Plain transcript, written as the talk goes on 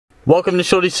Welcome to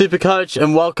Shortys Supercoach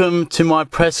and welcome to my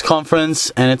press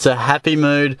conference, and it's a happy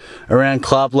mood around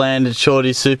Clubland at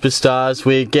Shortys Superstars.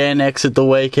 We again exit the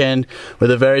weekend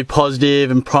with a very positive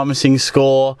and promising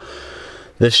score.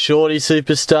 The Shortys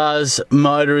Superstars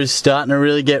motor is starting to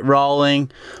really get rolling.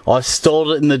 I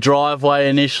stalled it in the driveway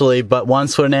initially, but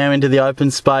once we're now into the open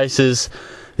spaces,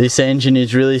 this engine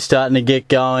is really starting to get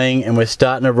going and we're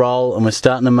starting to roll and we're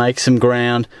starting to make some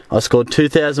ground. I scored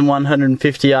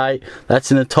 2,158.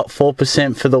 That's in the top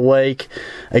 4% for the week.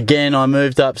 Again, I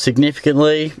moved up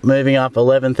significantly, moving up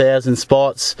 11,000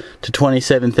 spots to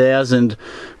 27,000,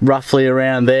 roughly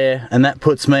around there, and that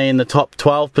puts me in the top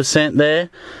 12% there.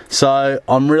 So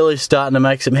I'm really starting to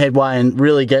make some headway and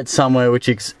really get somewhere, which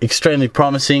is extremely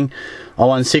promising. I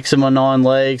won 6 of my 9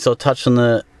 leagues. I'll touch on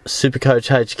the SuperCoach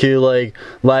HQ League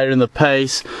later in the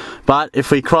piece, but if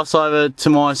we cross over to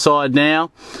my side now,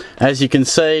 as you can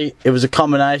see, it was a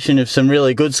combination of some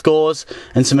really good scores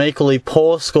and some equally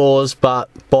poor scores, but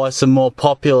by some more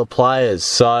popular players.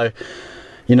 So,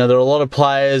 you know, there are a lot of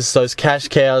players, those cash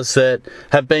cows, that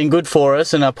have been good for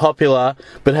us and are popular,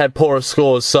 but had poorer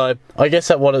scores. So I guess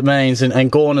that's what it means,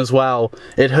 and Gorn as well.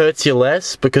 It hurts you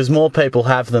less because more people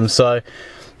have them. So,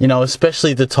 you know,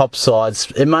 especially the top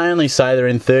sides, it may only say they're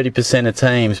in 30% of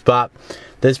teams, but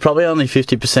there's probably only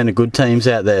 50% of good teams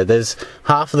out there. There's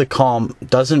half of the comp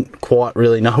doesn't quite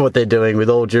really know what they're doing,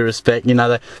 with all due respect. You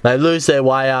know, they lose their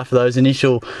way after those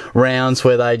initial rounds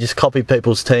where they just copy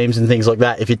people's teams and things like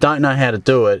that. If you don't know how to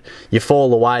do it, you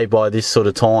fall away by this sort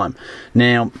of time.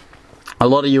 Now, a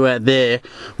lot of you out there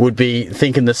would be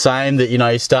thinking the same, that, you know,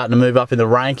 you're starting to move up in the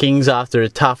rankings after a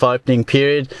tough opening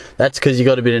period. That's because you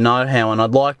got a bit of know-how, and I'd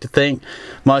like to think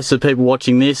most of the people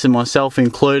watching this, and myself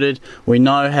included, we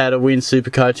know how to win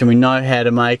SuperCoach and we know how to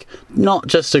make not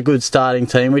just a good starting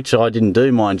team, which I didn't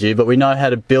do, mind you, but we know how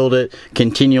to build it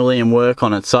continually and work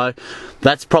on it. So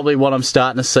that's probably what I'm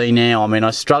starting to see now. I mean,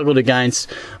 I struggled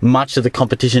against much of the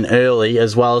competition early,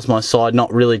 as well as my side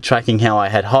not really tracking how I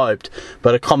had hoped,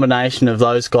 but a combination of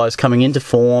those guys coming into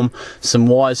form, some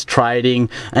wise trading,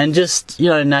 and just, you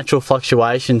know, natural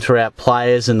fluctuation throughout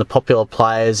players and the popular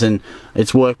players, and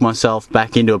it's worked myself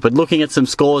back into it. But looking at some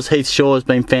scores, Heath Shaw has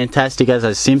been fantastic, as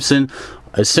has Simpson.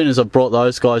 As soon as I brought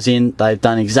those guys in, they've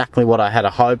done exactly what I had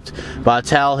hoped.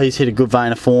 Bartel, he's hit a good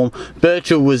vein of form.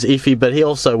 Birchall was iffy, but he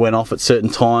also went off at certain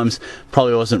times.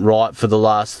 Probably wasn't right for the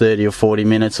last 30 or 40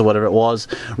 minutes or whatever it was.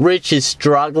 Rich is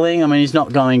struggling. I mean, he's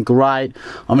not going great.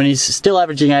 I mean, he's still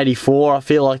averaging 84. I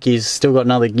feel like he's still got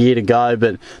another year to go,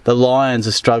 but the Lions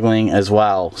are struggling as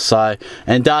well. So,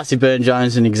 and Darcy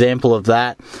Byrne-Jones is an example of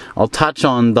that. I'll touch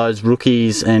on those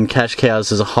rookies and cash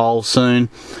cows as a whole soon.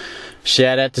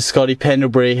 Shout out to Scotty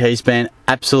Pendlebury, he's been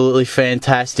absolutely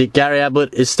fantastic. Gary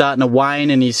Ablett is starting to wane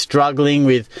and he's struggling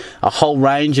with a whole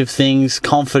range of things: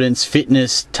 confidence,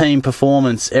 fitness, team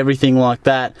performance, everything like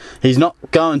that. He's not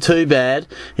going too bad,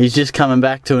 he's just coming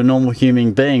back to a normal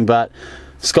human being. But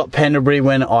Scott Pendlebury,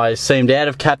 when I seemed out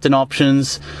of captain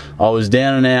options, I was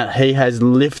down and out, he has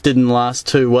lifted in the last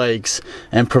 2 weeks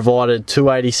and provided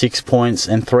 286 points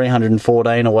and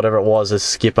 314 or whatever it was as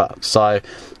skipper. So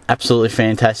absolutely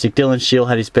fantastic. Dylan Shield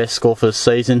had his best score for the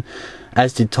season,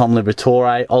 as did Tom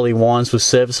Liberatore. Ollie Wines was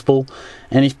serviceable,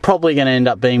 and he's probably going to end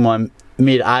up being my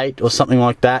mid-8 or something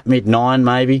like that, mid-9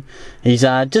 maybe. He's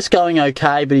just going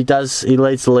okay, but he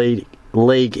leads the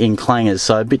league in clangers,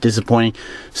 so a bit disappointing.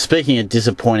 Speaking of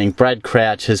disappointing, Brad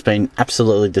Crouch has been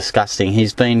absolutely disgusting.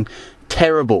 He's been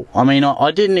terrible. I mean,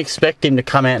 I didn't expect him to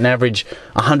come out and average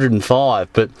 105,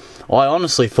 but I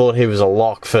honestly thought he was a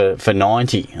lock for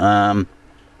 90.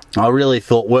 I really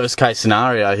thought worst case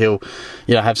scenario he'll,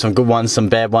 you know, have some good ones, some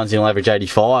bad ones, he'll average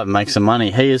 85 and make some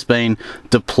money. He has been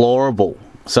deplorable.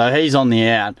 So he's on the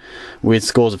out with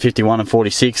scores of 51 and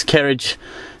 46. Kerridge,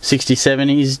 67.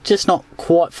 He's just not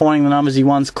quite finding the numbers he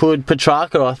once could.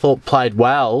 Petrarca, I thought, played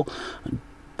well.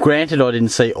 Granted, I didn't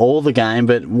see all the game,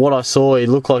 but what I saw, he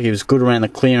looked like he was good around the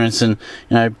clearance, and,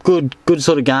 you know, good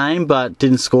sort of game, but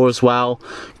didn't score as well.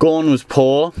 Gorn was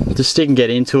poor, just didn't get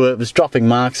into it. Was dropping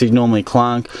marks he'd normally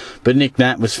clunk, but Nick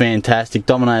Nat was fantastic,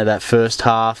 dominated that first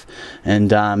half, and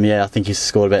yeah, I think he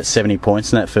scored about 70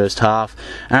 points in that first half.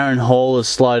 Aaron Hall has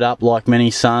slowed up like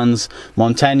many Suns.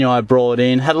 Montagno I brought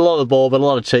in, had a lot of the ball, but a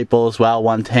lot of cheap ball as well,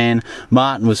 110.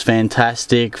 Martin was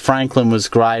fantastic. Franklin was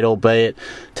great, albeit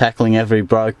tackling every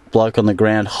bloke on the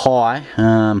ground high.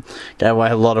 Gave away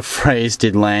a lot of frees,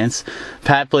 did Lance.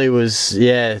 Papley was,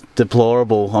 yeah,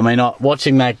 deplorable. I mean,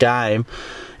 watching that game,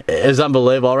 it was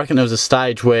unbelievable. I reckon there was a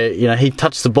stage where, you know, he'd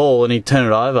touch the ball and he'd turn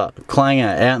it over. Clanger,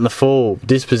 out in the full,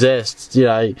 dispossessed. You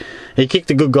know, he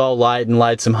kicked a good goal late and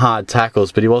laid some hard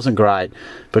tackles, but he wasn't great.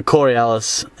 But Corey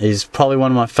Ellis is probably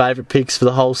one of my favourite picks for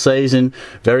the whole season.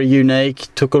 Very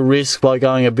unique. Took a risk by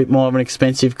going a bit more of an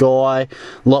expensive guy.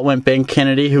 A lot went Ben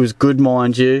Kennedy, who was good,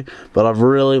 mind you. But I've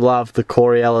really loved the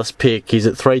Corey Ellis pick. He's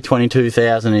at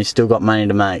 $322,000 and he's still got money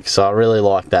to make. So I really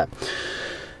like that.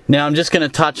 Now I'm just going to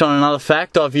touch on another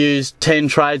fact. I've used 10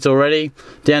 trades already,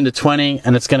 down to 20,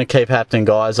 and it's going to keep happening,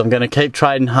 guys. I'm going to keep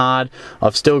trading hard.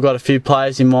 I've still got a few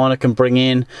players in mind I can bring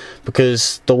in,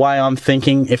 because the way I'm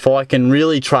thinking, if I can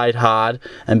really trade hard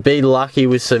and be lucky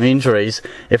with some injuries,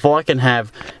 if I can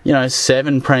have, you know,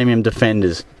 7 premium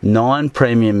defenders, 9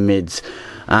 premium mids,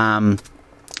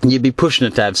 you'd be pushing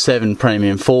it to have 7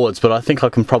 premium forwards, but I think I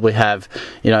can probably have,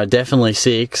 you know, definitely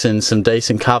 6 and some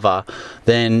decent cover.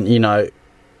 Then, you know,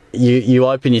 you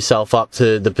open yourself up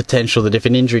to the potential that if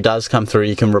an injury does come through,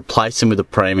 you can replace him with a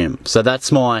premium. So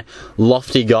that's my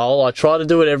lofty goal. I try to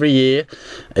do it every year.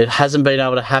 It hasn't been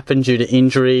able to happen due to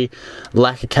injury,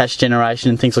 lack of cash generation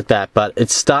and things like that, but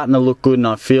it's starting to look good and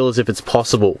I feel as if it's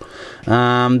possible.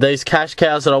 These cash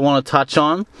cows that I want to touch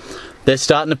on, they're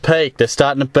starting to peak, they're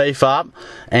starting to beef up,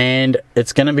 and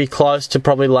it's going to be close to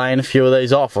probably laying a few of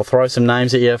these off. I'll throw some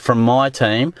names at you from my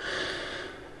team.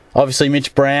 Obviously,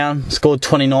 Mitch Brown scored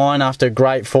 29 after a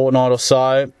great fortnight or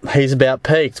so. He's about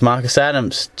peaked. Marcus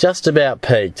Adams, just about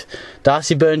peaked.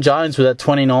 Darcy Byrne-Jones was at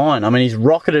 29. I mean, he's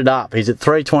rocketed up. He's at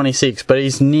 326, but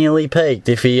he's nearly peaked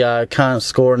if he can't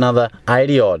score another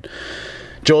 80-odd.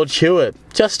 George Hewitt,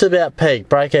 just about peaked,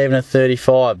 break even at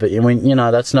 35, but you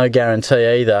know, that's no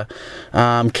guarantee either.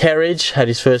 Kerridge had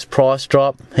his first price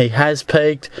drop. He has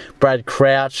peaked. Brad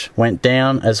Crouch went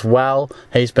down as well.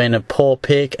 He's been a poor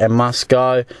pick and must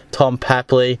go. Tom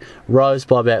Papley rose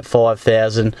by about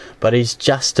 5,000, but he's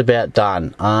just about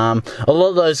done. A lot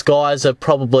of those guys are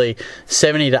probably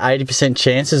 70 to 80%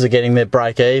 chances of getting their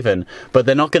break even, but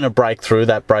they're not going to break through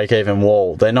that break even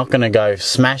wall. They're not going to go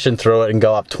smashing through it and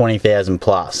go up 20,000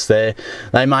 plus.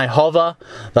 They may hover,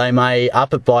 they may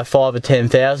up it by 5 or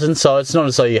 10,000, so it's not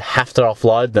as though you have to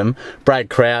offload them. Brad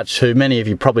Crouch, who many of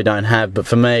you probably don't have, but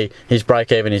for me, his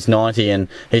break even is 90 and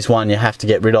he's one you have to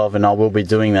get rid of, and I will be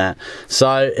doing that.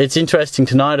 So it's interesting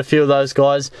to note a few of those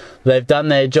guys, they've done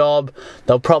their job.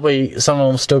 They'll probably, some of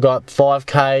them still got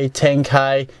 5k,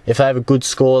 10k. If they have a good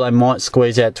score, they might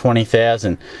squeeze out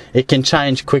 20,000. It can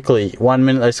change quickly. 1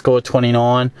 minute they score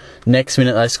 29, next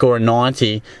minute they score a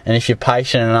 90, and if you're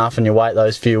patient enough and you wait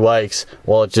those few weeks,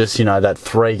 well, it just, you know, that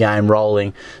 3-game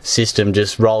rolling system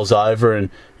just rolls over, and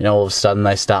you know, all of a sudden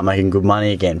they start making good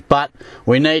money again. But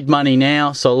we need money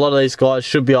now, so a lot of these guys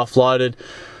should be offloaded.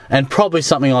 And probably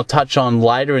something I'll touch on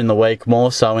later in the week,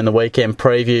 more so in the weekend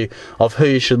preview of who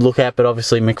you should look at, but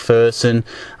obviously McPherson,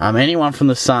 anyone from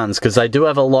the Suns, because they do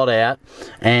have a lot out,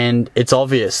 and it's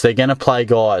obvious they're going to play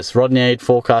guys. Rodney Eade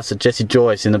forecast that Jesse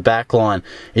Joyce in the back line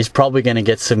is probably going to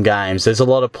get some games. There's a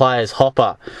lot of players.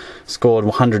 Hopper scored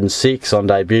 106 on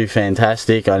debut,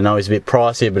 fantastic. I know he's a bit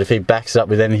pricey, but if he backs it up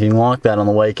with anything like that on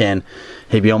the weekend,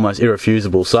 he'd be almost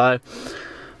irrefusable. So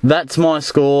that's my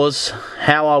scores.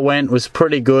 How I went was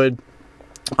pretty good.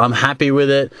 I'm happy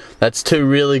with it. That's 2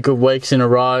 really good weeks in a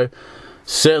row.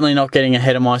 Certainly not getting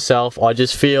ahead of myself. I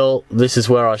just feel this is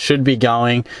where I should be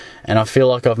going, and I feel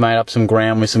like I've made up some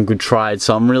ground with some good trades,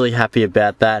 so I'm really happy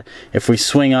about that. If we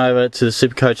swing over to the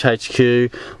SuperCoach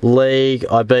HQ League,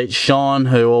 I beat Sean,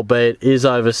 who albeit is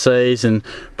overseas and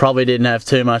probably didn't have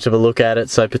too much of a look at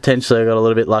it, so potentially I got a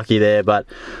little bit lucky there, but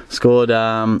scored,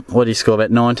 what did he score,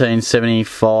 about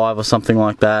 1975 or something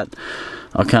like that.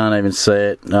 I can't even see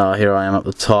it. Oh, here I am up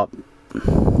the top.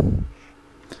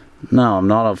 No, I'm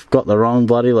not. I've got the wrong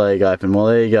bloody league open. Well,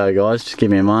 there you go, guys. Just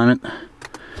give me a moment.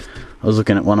 I was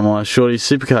looking at one of my Shortys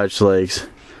Supercoach leagues.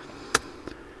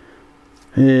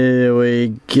 Here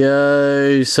we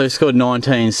go. So he scored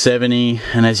 1970,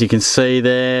 and as you can see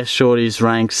there, Shorty's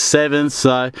ranked 7th,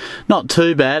 so not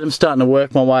too bad. I'm starting to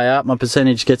work my way up. My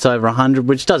percentage gets over 100,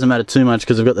 which doesn't matter too much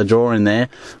because I've got the draw in there,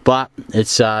 but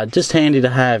it's just handy to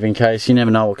have in case you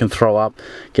never know what can throw up.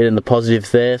 Get in the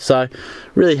positives there. So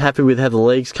really happy with how the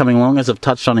league's coming along, as I've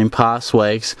touched on in past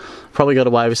weeks. Probably got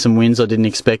away with some wins I didn't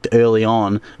expect early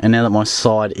on, and now that my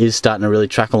side is starting to really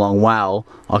track along well,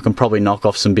 I can probably knock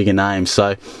off some bigger names.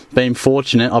 So being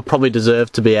fortunate, I probably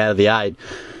deserve to be out of the 8,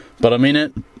 but I'm in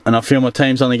it, and I feel my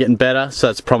team's only getting better, so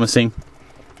that's promising.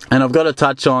 And I've got to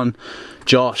touch on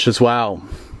Josh as well.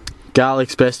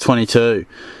 Garlic's best 22.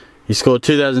 He scored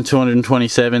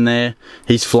 2,227 there.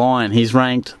 He's flying. He's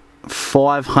ranked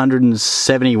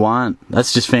 571.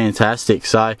 That's just fantastic.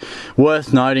 So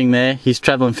worth noting there. He's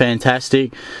travelling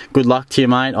fantastic. Good luck to you,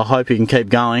 mate. I hope you can keep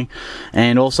going.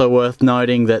 And also worth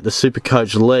noting that the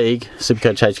SuperCoach League,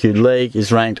 SuperCoach HQ League,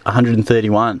 is ranked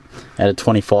 131 out of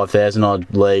 25,000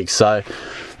 odd leagues. So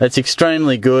that's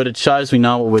extremely good. It shows we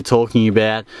know what we're talking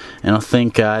about, and I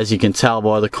think as you can tell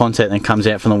by the content that comes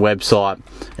out from the website,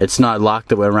 it's no luck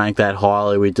that we're ranked that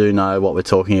highly. We do know what we're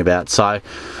talking about. So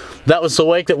that was the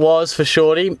week that was for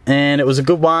Shorty, and it was a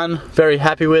good one. Very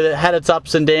happy with it. Had its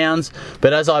ups and downs,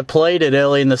 but as I pleaded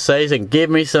early in the season,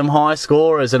 give me some high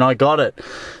scorers, and I got it.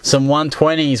 Some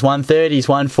 120s, 130s,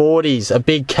 140s, a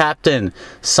big captain.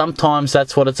 Sometimes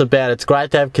that's what it's about. It's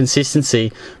great to have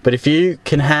consistency, but if you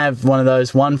can have one of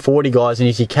those 140 guys and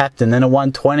he's your captain, then a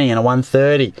 120 and a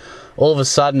 130, all of a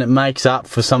sudden it makes up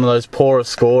for some of those poorer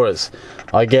scorers.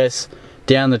 I guess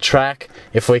down the track,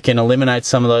 if we can eliminate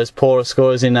some of those poorer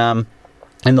scorers in the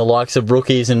likes of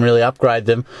rookies and really upgrade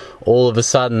them, all of a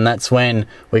sudden that's when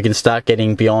we can start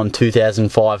getting beyond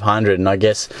 2,500, and I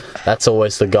guess that's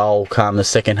always the goal come the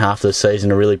second half of the season,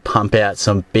 to really pump out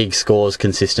some big scores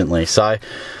consistently. So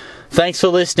thanks for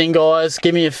listening, guys.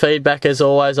 Give me your feedback as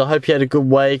always. I hope you had a good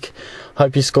week.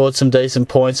 Hope you scored some decent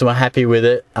points and were happy with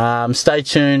it. Stay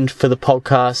tuned for the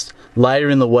podcast later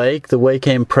in the week, the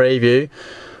weekend preview.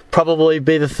 Probably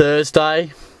be the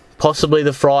Thursday, possibly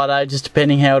the Friday, just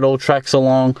depending how it all tracks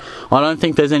along. I don't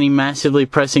think there's any massively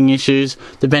pressing issues,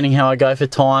 depending how I go for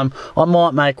time. I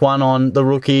might make one on the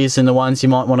rookies and the ones you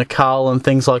might want to cull and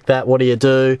things like that. What do you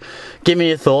do? Give me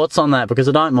your thoughts on that, because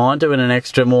I don't mind doing an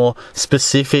extra, more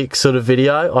specific sort of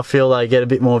video. I feel they get a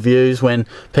bit more views when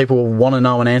people want to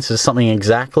know an answer to something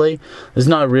exactly. There's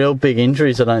no real big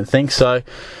injuries, I don't think, so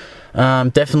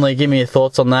definitely give me your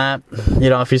thoughts on that. You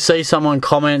know, if you see someone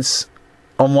comments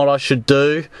on what I should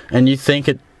do and you think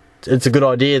it's a good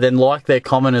idea, then like their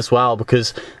comment as well,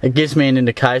 because it gives me an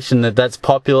indication that that's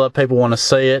popular, people want to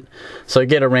see it, so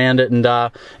get around it. And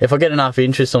if I get enough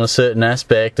interest on a certain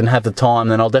aspect and have the time,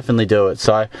 then I'll definitely do it.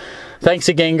 So thanks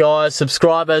again, guys.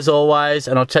 Subscribe as always,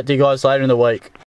 and I'll chat to you guys later in the week.